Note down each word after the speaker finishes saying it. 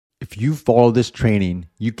If you follow this training,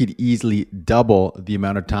 you could easily double the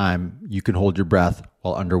amount of time you can hold your breath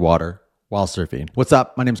while underwater while surfing. What's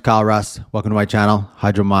up? My name is Kyle Russ. Welcome to my channel,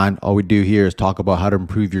 Hydro Mind. All we do here is talk about how to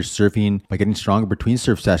improve your surfing by getting stronger between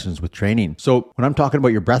surf sessions with training. So when I'm talking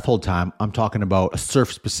about your breath hold time, I'm talking about a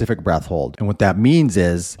surf-specific breath hold. And what that means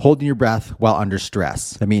is holding your breath while under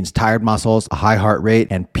stress. That means tired muscles, a high heart rate,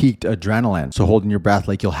 and peaked adrenaline. So holding your breath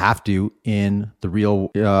like you'll have to in the real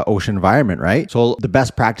ocean environment, right? So the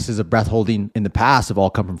best practices of breath holding in the past have all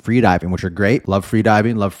come from freediving, which are great. Love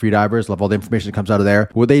freediving, love freedivers, love all the information that comes out of there.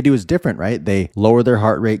 What they do is different, right? They lower their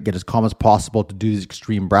heart rate, get as calm as possible to do these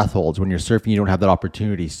extreme breath holds. When you're surfing, you don't have that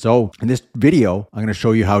opportunity. So in this video, I'm going to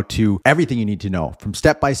show you how to everything you need to know from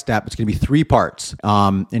step by step. It's going to be 3 parts.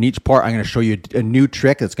 In each part, I'm going to show you a new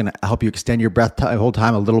trick that's going to help you extend your breath hold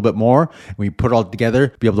time a little bit more. And when you put it all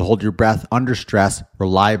together, be able to hold your breath under stress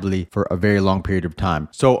reliably for a very long period of time.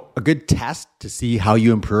 So a good test to see how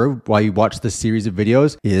you improve while you watch this series of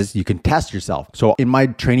videos is you can test yourself. So in my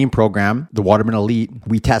training program, the Waterman Elite,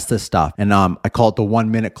 we test this stuff. And I call it the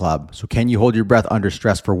 1 minute club. So can you hold your breath under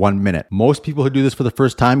stress for 1 minute? Most people who do this for the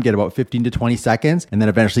first time get about 15 to 20 seconds and then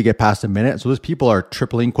eventually get past a minute. So those people are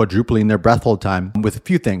tripling, quadrupling their breath hold time with a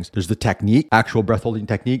few things. There's the technique, actual breath holding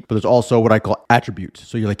technique, but there's also what I call attributes.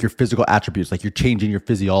 So you're like your physical attributes, like you're changing your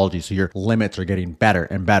physiology. So your limits are getting better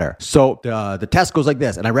and better. So the test goes like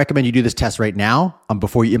this. And I recommend you do this test right now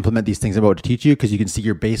before you implement these things I'm about to teach you, because you can see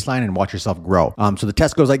your baseline and watch yourself grow. So the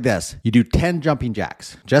test goes like this. You do 10 jumping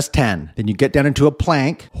jacks, just 10. Then you get down into a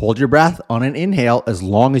plank, hold your breath on an inhale as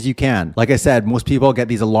long as you can. Like I said, most people get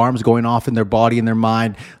these alarms going off in their body and their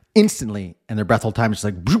mind instantly, and their breath hold time is just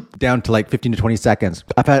like bloop, down to like 15 to 20 seconds.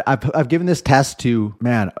 I've given this test to,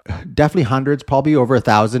 definitely hundreds, probably over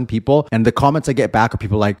 1,000 people. And the comments I get back are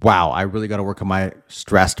people like, wow, I really got to work on my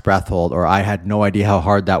stressed breath hold, or I had no idea how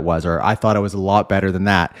hard that was, or I thought it was a lot better than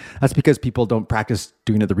that. That's because people don't practice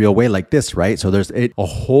doing it the real way like this, right? So there's a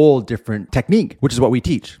whole different technique, which is what we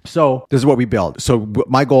teach. So this is what we build. So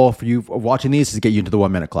my goal for you watching these is to get you into the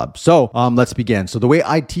 1 minute club. So let's begin. So the way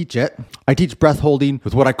I teach it, I teach breath holding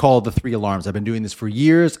with what I call the 3 alarms. I've been doing this for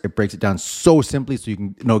years. It breaks it down so simply so you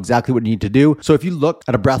can know exactly what you need to do. So if you look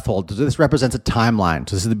at a breath hold, this represents a timeline.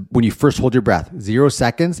 So this is when you first hold your breath, 0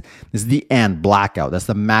 seconds. This is the end, blackout. That's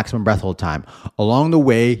the maximum breath hold time. Along the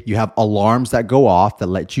way, you have alarms that go off that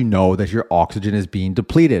let you know that your oxygen is being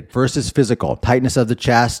depleted. First is physical, tightness of the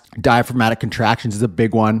chest, diaphragmatic contractions is a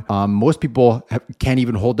big one. Most people can't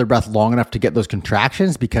even hold their breath long enough to get those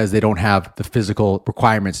contractions because they don't have the physical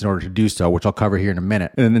requirements in order to do so, which I'll cover here in a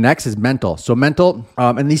minute. And then the next is mental. So mental,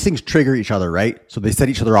 and these things trigger each other, right? So they set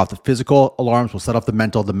each other off. The physical alarms will set off the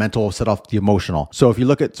mental will set off the emotional. So if you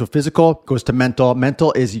look at, physical goes to mental.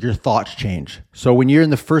 Mental is your thoughts change. So when you're in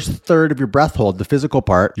the first third of your breath hold, the physical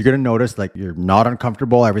part, you're going to notice like you're not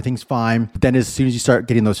uncomfortable, everything's fine. But then as soon as you start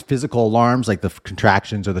getting those physical alarms, like the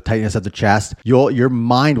contractions or the tightness of the chest, your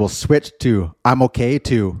mind will switch to I'm okay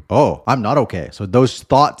to, oh, I'm not okay. So those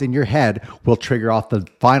thoughts in your head will trigger off the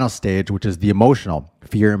final stage, which is the emotional,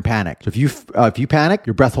 fear and panic. So if you panic,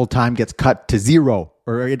 your breath hold time gets cut to 0.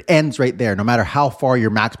 Or it ends right there, no matter how far your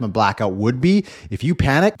maximum blackout would be. If you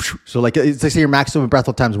panic, so like let's say your maximum breath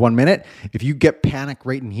hold time is 1 minute. If you get panic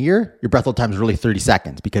right in here, your breath hold time is really 30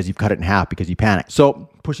 seconds because you've cut it in half because you panic. So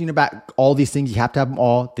pushing it back, all these things, you have to have them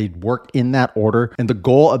all. They work in that order. And the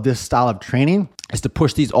goal of this style of training is to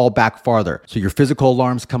push these all back farther. So your physical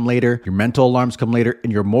alarms come later, your mental alarms come later,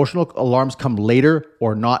 and your emotional alarms come later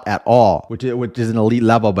or not at all, which is an elite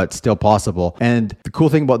level, but still possible. And the cool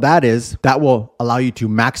thing about that is that will allow you to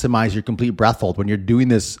maximize your complete breath hold. When you're doing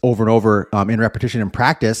this over and over in repetition and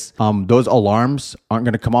practice, those alarms aren't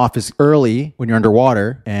going to come off as early when you're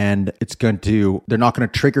underwater, and they're not going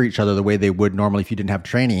to trigger each other the way they would normally if you didn't have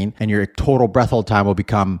training, and your total breath hold time will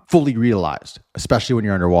become fully realized, especially when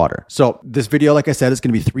you're underwater. So this video, like I said, is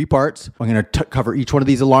going to be 3 parts. I'm going to cover each one of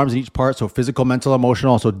these alarms in each part. So physical, mental,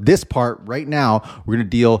 emotional. So this part right now, we're going to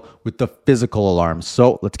deal with the physical alarms.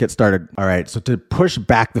 So let's get started. All right. So to push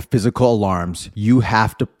back the physical alarms, you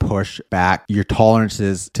have to push back your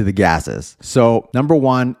tolerances to the gases. So number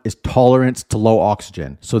 1 is tolerance to low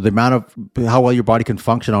oxygen. So the amount of how well your body can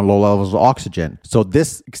function on low levels of oxygen. So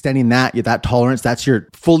this extending that tolerance, that's your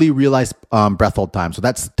fully realized breath hold time. So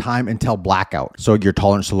that's time until blackout. So your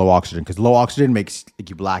tolerance to low oxygen, because low oxygen makes like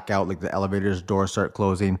you black out, like the elevator's doors start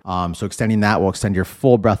closing. So extending that will extend your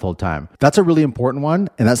full breath hold time. That's a really important one.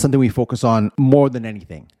 And that's something we focus on more than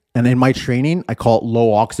anything. And in my training, I call it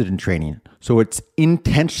low oxygen training. So it's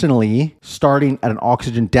intentionally starting at an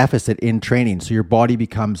oxygen deficit in training. So your body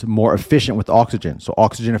becomes more efficient with oxygen. So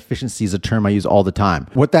oxygen efficiency is a term I use all the time.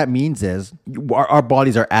 What that means is our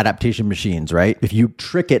bodies are adaptation machines, right? If you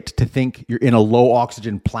trick it to think you're in a low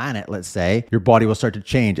oxygen planet, let's say, your body will start to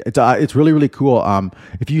change. It's really, really cool.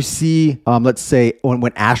 If you see, let's say when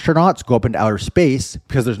astronauts go up into outer space,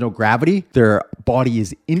 because there's no gravity, their body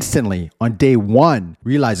is instantly on day one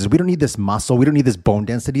realizes we don't need this muscle. We don't need this bone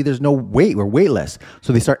density. There's no weight. We're weightless.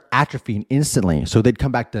 So they start atrophying instantly. So they'd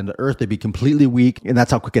come back down to Earth. They'd be completely weak. And that's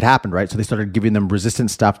how quick it happened, right? So they started giving them resistant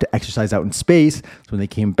stuff to exercise out in space. So when they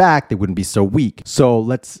came back, they wouldn't be so weak. So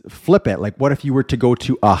let's flip it. Like, what if you were to go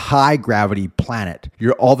to a high gravity planet?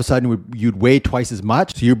 You're all of a sudden, you'd weigh twice as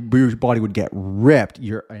much. So your body would get ripped.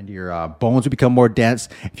 Your bones would become more dense.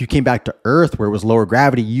 If you came back to Earth where it was lower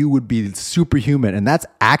gravity, you would be superhuman. And that's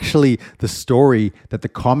actually the story that the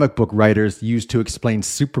comic book writers used to explain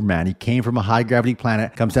Superman. He came from a high gravity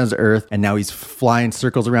planet, comes down to Earth, and now he's flying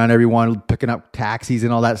circles around everyone, picking up taxis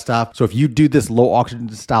and all that stuff. So if you do this low oxygen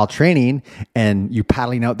style training and you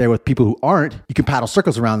paddling out there with people who aren't, you can paddle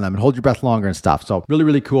circles around them and hold your breath longer and stuff. So really,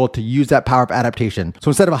 really cool to use that power of adaptation. So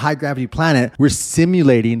instead of a high gravity planet, we're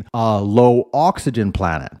simulating a low oxygen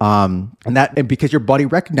planet. And because your body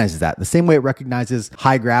recognizes that the same way it recognizes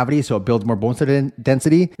high gravity, so it builds more bone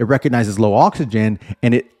density, it recognizes low oxygen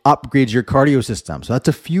and it upgrades your cardio system. So that's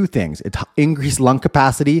a few things. It increases lung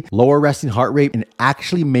capacity, lower resting heart rate, and it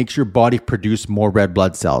actually makes your body produce more red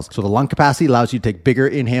blood cells. So the lung capacity allows you to take bigger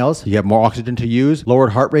inhales. So you have more oxygen to use.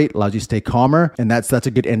 Lowered heart rate allows you to stay calmer. And that's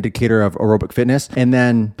a good indicator of aerobic fitness. And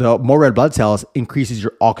then the more red blood cells increases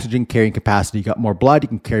your oxygen carrying capacity. You got more blood, you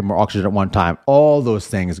can carry more oxygen at one time. All those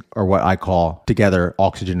things are what I call together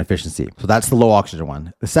oxygen efficiency. So that's the low oxygen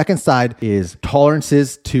one. The second side is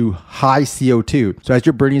tolerances to high CO2. So as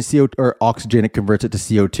you're burning CO2 or oxygen, it converts it to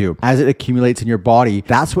CO2. As it accumulates in your body,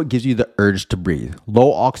 that's what gives you the urge to breathe.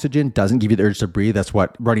 Low oxygen doesn't give you the urge to breathe. That's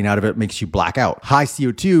what running out of it makes you black out. High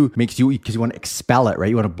CO2 makes you, because you want to expel it, right?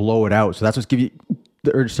 You want to blow it out. So that's what's giving you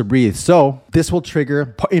the urge to breathe. So this will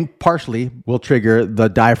trigger, partially will trigger the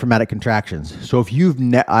diaphragmatic contractions. So if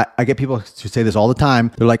I get people who say this all the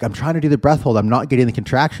time. They're like, I'm trying to do the breath hold. I'm not getting the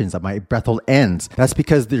contractions. My breath hold ends. That's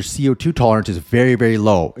because their CO2 tolerance is very, very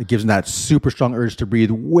low. It gives them that super strong urge to breathe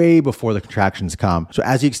way before the contractions come. So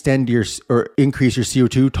as you extend or increase your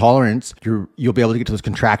CO2 tolerance, you'll be able to get to those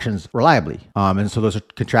contractions reliably. And so those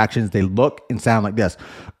contractions, they look and sound like this.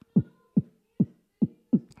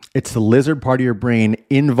 It's the lizard part of your brain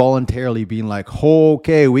involuntarily being like,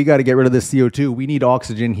 okay, we got to get rid of this CO2. We need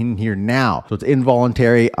oxygen in here now. So it's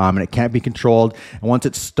involuntary and it can't be controlled. And once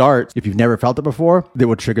it starts, if you've never felt it before, it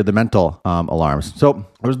will trigger the mental alarms. So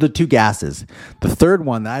those are the two gases. The third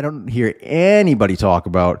one that I don't hear anybody talk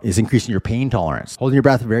about is increasing your pain tolerance. Holding your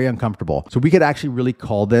breath, very uncomfortable. So we could actually really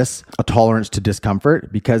call this a tolerance to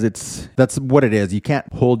discomfort because that's what it is. You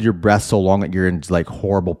can't hold your breath so long that you're in like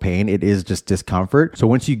horrible pain. It is just discomfort. So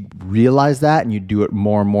once you realize that and you do it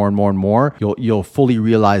more and more and more and more, you'll fully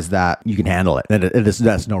realize that you can handle it.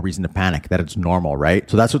 That's no reason to panic, that it's normal, right?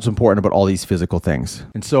 So that's what's important about all these physical things.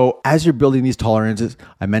 And so as you're building these tolerances,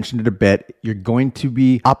 I mentioned it a bit, you're going to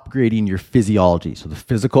be upgrading your physiology. So the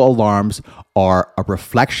physical alarms are a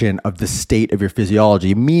reflection of the state of your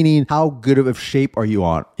physiology, meaning how good of a shape are you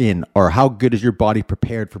in, or how good is your body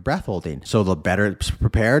prepared for breath holding. So the better it's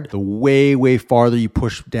prepared, the way farther you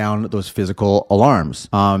push down those physical alarms.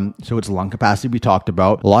 So it's lung capacity we talked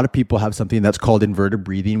about. A lot of people have something that's called inverted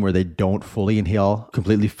breathing where they don't fully inhale,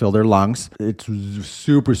 completely fill their lungs. It's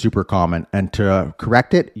super, super common. And to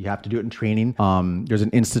correct it, you have to do it in training. There's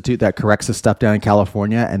an institute that corrects this stuff down in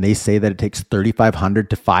California, and they say that it takes 3,500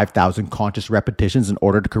 to 5,000 conscious repetitions in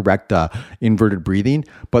order to correct inverted breathing.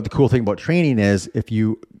 But the cool thing about training is if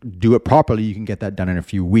you do it properly, you can get that done in a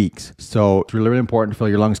few weeks. So it's really, really important to fill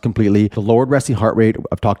your lungs completely. The lowered resting heart rate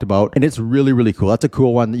I've talked about, and it's really, really cool. That's a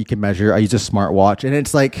cool one that you can measure. I use a smartwatch, and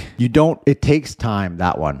it's like it takes time,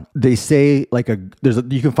 that one. They say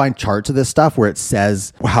you can find charts of this stuff where it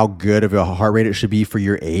says how good of a heart rate it should be for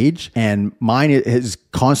your age. And mine is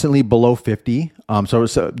constantly below 50. So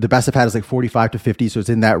the best I've had is like 45 to 50. So it's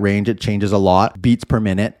in that range. It changes a lot, beats per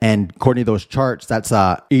minute. And according to those charts, that's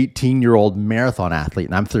a 18-year-old marathon athlete.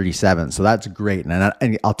 And I'm 137. So that's great.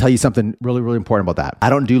 And I'll tell you something really, really important about that. I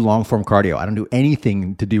don't do long form cardio. I don't do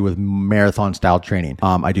anything to do with marathon style training.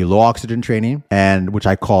 I do low oxygen training, and which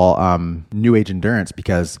I call new age endurance,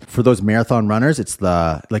 because for those marathon runners, it's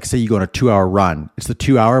like say you go on a 2-hour run, it's the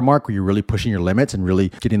 2-hour mark where you're really pushing your limits and really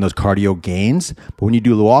getting those cardio gains. But when you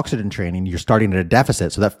do low oxygen training, you're starting at a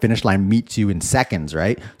deficit. So that finish line meets you in seconds,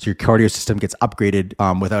 right? So your cardio system gets upgraded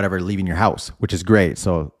without ever leaving your house, which is great.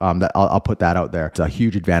 So I'll put that out there. It's a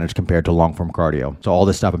huge advantage compared to long form cardio. So all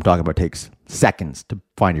this stuff I'm talking about takes seconds to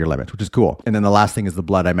find your limits, which is cool. And then the last thing is the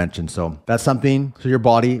blood I mentioned. So that's something, so your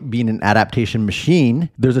body being an adaptation machine,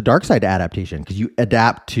 there's a dark side to adaptation because you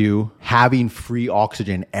adapt to having free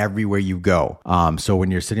oxygen everywhere you go. So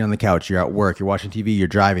when you're sitting on the couch, you're at work, you're watching TV, you're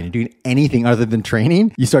driving, you're doing anything other than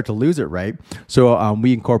training, you start to lose it, right? So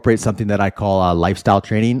we incorporate something that I call lifestyle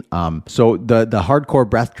training. So the hardcore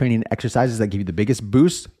breath training exercises that give you the biggest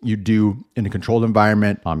boost, you do in a controlled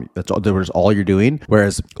environment. That's all you're doing.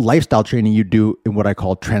 Whereas lifestyle training, you do in what I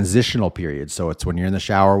call transitional periods. So it's when you're in the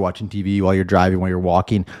shower, watching TV, while you're driving, while you're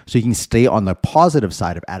walking, so you can stay on the positive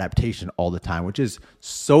side of adaptation all the time, which is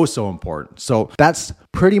so important. So that's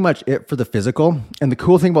pretty much it for the physical. And the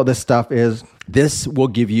cool thing about this stuff is this will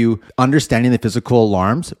give you understanding the physical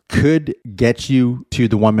alarms could get you to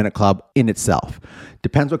the 1 minute club in itself.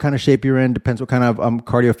 Depends what kind of shape you're in, depends what kind of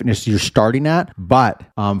cardio fitness you're starting at. But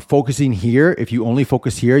focusing here, if you only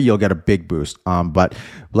focus here, you'll get a big boost. But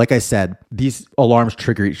like I said, these alarms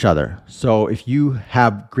trigger each other. So if you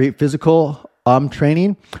have great physical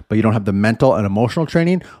training, but you don't have the mental and emotional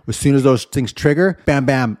training, as soon as those things trigger,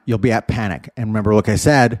 bam, you'll be at panic. And remember, like I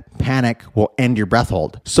said, panic will end your breath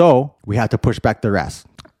hold. So we have to push back the rest.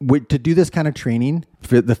 To do this kind of training,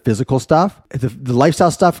 the physical stuff, the lifestyle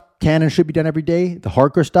stuff can and should be done every day. The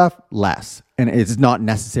hardcore stuff, less. And it's not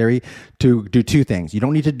necessary to do two things. You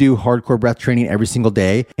don't need to do hardcore breath training every single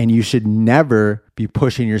day, and you should never be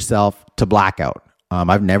pushing yourself to blackout.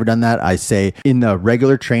 I've never done that. I say in the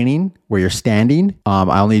regular training where you're standing,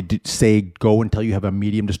 I only say go until you have a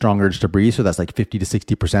medium to strong urge to breathe. So that's like 50 to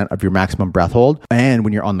 60% of your maximum breath hold. And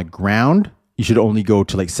when you're on the ground, you should only go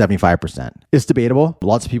to like 75%. It's debatable.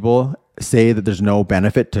 Lots of people say that there's no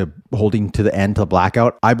benefit to holding to the end to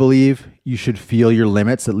blackout. I believe you should feel your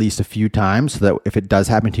limits at least a few times so that if it does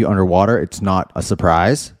happen to you underwater, it's not a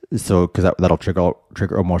surprise. So because that'll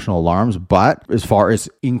trigger emotional alarms. But as far as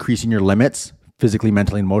increasing your limits, physically,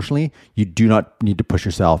 mentally, and emotionally, you do not need to push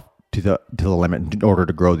yourself to the limit in order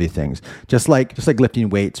to grow these things. Just like lifting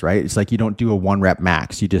weights, right? It's like you don't do a 1 rep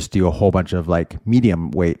max. You just do a whole bunch of like medium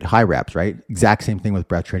weight, high reps, right? Exact same thing with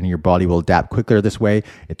breath training. Your body will adapt quicker this way.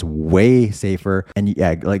 It's way safer. And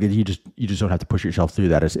you just don't have to push yourself through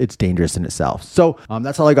that. It's dangerous in itself. So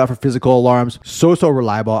that's all I got for physical alarms. So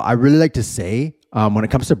reliable. I really like to say, when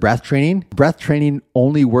it comes to breath training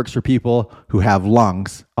only works for people who have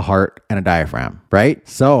lungs, a heart, and a diaphragm, right?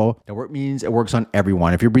 So that means it works on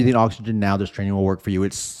everyone. If you're breathing oxygen now, this training will work for you.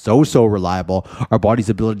 It's so reliable. Our body's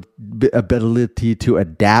ability to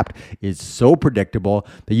adapt is so predictable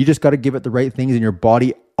that you just got to give it the right things, and your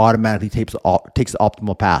body automatically takes the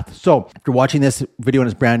optimal path. So if you're watching this video and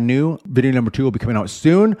it's brand new, video number 2 will be coming out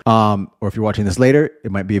soon. Or if you're watching this later,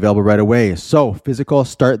 it might be available right away. So physical,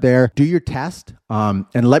 start there, do your test, and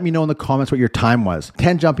let me know in the comments what your time was.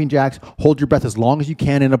 10 jumping jacks, hold your breath as long as you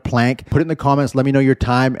can in a plank, put it in the comments, let me know your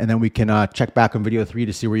time, and then we can check back on video 3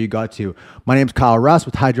 to see where you got to. My name's Kyle Russ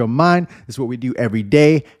with HydroMind. This is what we do every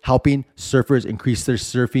day, helping surfers increase their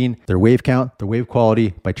surfing, their wave count, their wave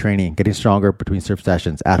quality by training, getting stronger between surf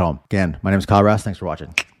sessions at home. Again, my name is Kyle Russ. Thanks for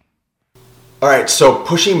watching. All right, so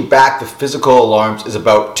pushing back the physical alarms is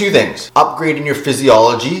about 2 things. Upgrading your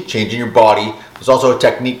physiology, changing your body. There's also a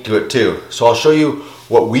technique to it too. So I'll show you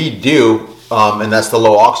what we do, and that's the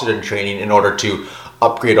low oxygen training in order to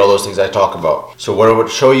upgrade all those things I talk about. So what I would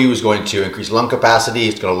show you is going to increase lung capacity.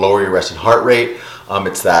 It's going to lower your resting heart rate.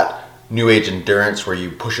 It's that new age endurance where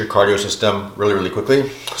you push your cardio system really quickly.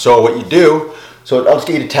 So what you do, so I'll just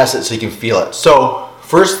get you to test it so you can feel it. So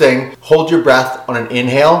first thing, hold your breath on an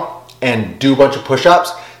inhale and do a bunch of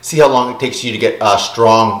push-ups. See how long it takes you to get a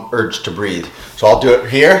strong urge to breathe. So I'll do it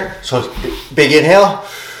here. So big inhale.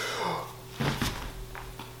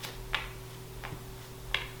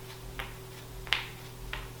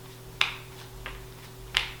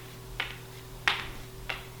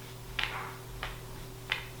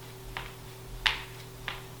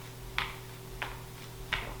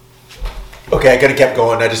 Okay, I could have kept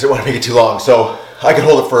going. I just didn't want to make it too long. So I could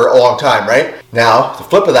hold it for a long time, right? Now, the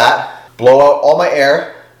flip of that, blow out all my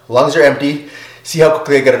air, lungs are empty. See how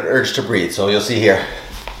quickly I get an urge to breathe. So you'll see here.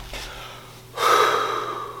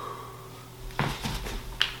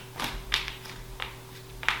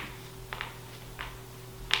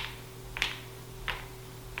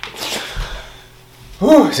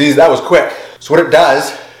 See, that was quick. So what it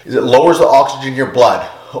does is it lowers the oxygen in your blood.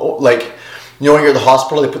 Like, you know when you're at the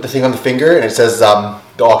hospital, they put the thing on the finger and it says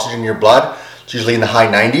the oxygen in your blood. It's usually in the high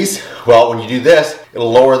 90s. Well, when you do this,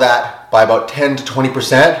 it'll lower that by about 10 to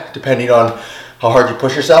 20%, depending on how hard you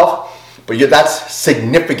push yourself. But that's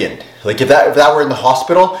significant. Like if that were in the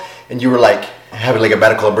hospital and you were like having like a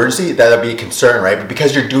medical emergency, that'd be a concern, right? But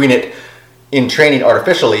because you're doing it in training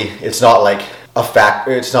artificially, it's not like a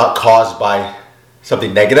factor. It's not caused by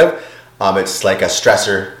something negative. It's like a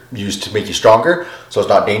stressor used to make you stronger, so it's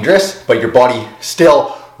not dangerous. But your body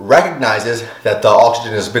still recognizes that the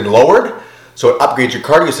oxygen has been lowered, so it upgrades your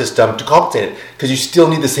cardio system to compensate it, because you still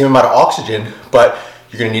need the same amount of oxygen, but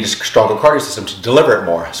you're going to need a stronger cardio system to deliver it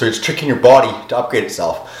more. So it's tricking your body to upgrade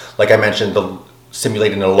itself. Like I mentioned,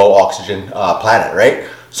 simulating a low oxygen planet, right?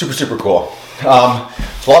 Super, super cool.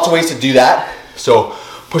 So lots of ways to do that. So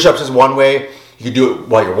push-ups is one way. You can do it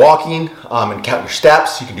while you're walking and count your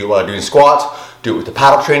steps. You can do it while you're doing squats, do it with the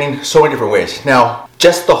paddle training, so many different ways. Now,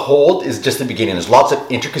 just the hold is just the beginning. There's lots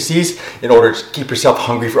of intricacies in order to keep yourself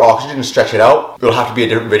hungry for oxygen and stretch it out. It'll have to be a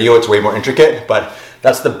different video. It's way more intricate, but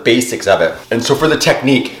that's the basics of it. And so for the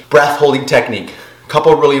technique, breath holding technique, a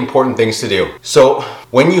couple of really important things to do. So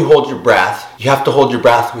when you hold your breath, you have to hold your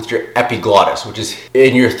breath with your epiglottis, which is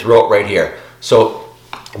in your throat right here. So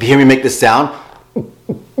if you hear me make this sound,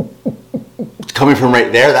 it's coming from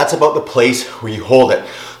right there. That's about the place where you hold it.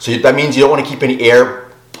 So that means you don't want to keep any air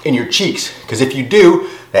in your cheeks, because if you do,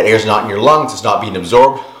 that air's not in your lungs, it's not being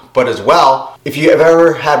absorbed. But as well, if you have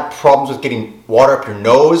ever had problems with getting water up your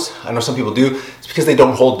nose, I know some people do, it's because they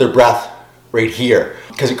don't hold their breath right here,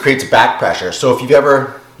 because it creates back pressure. So if you've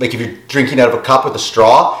ever, like if you're drinking out of a cup with a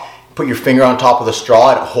straw, put your finger on top of the straw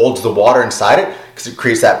and it holds the water inside it, because it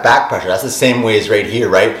creates that back pressure. That's the same way as right here,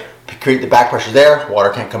 right? Create the back pressure there, water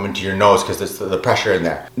can't come into your nose because there's the pressure in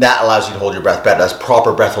there. That allows you to hold your breath better. That's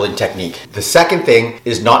proper breath holding technique. The second thing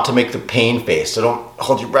is not to make the pain face. So don't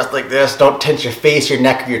hold your breath like this. Don't tense your face, your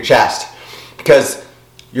neck, or your chest, because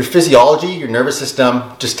your physiology, your nervous system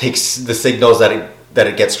just takes the signals that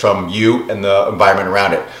it gets from you and the environment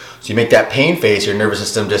around it. So you make that pain face, your nervous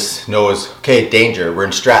system just knows, okay, danger, we're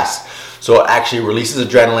in stress. So it actually releases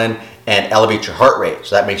adrenaline and elevate your heart rate.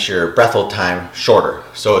 So that makes your breath hold time shorter.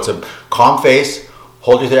 So it's a calm face,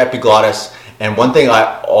 hold your epiglottis. And one thing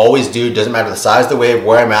I always do, doesn't matter the size of the wave,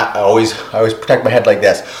 where I'm at, I always protect my head like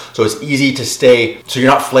this. So it's easy to stay, so you're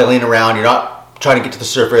not flailing around, you're not trying to get to the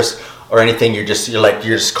surface or anything. You're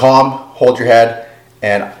just calm, hold your head,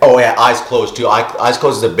 and oh yeah, eyes closed too. Eyes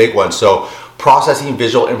closed is a big one. So processing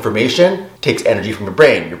visual information takes energy from your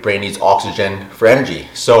brain. Your brain needs oxygen for energy.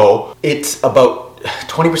 So it's about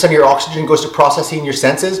 20% of your oxygen goes to processing your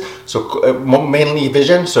senses, so mainly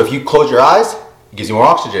vision. So if you close your eyes, it gives you more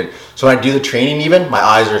oxygen. So when I do the training, even my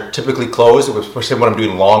eyes are typically closed, especially when I'm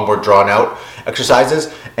doing long, more drawn out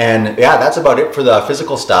exercises. And yeah, that's about it for the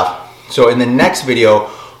physical stuff. So in the next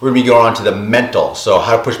video, we're gonna be going on to the mental. So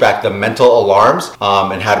how to push back the mental alarms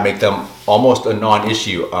and how to make them almost a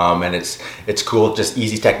non-issue. And it's cool, just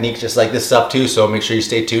easy techniques, just like this stuff too. So make sure you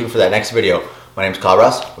stay tuned for that next video. My name is Kyle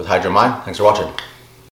Russ with Hydro Mind. Thanks for watching.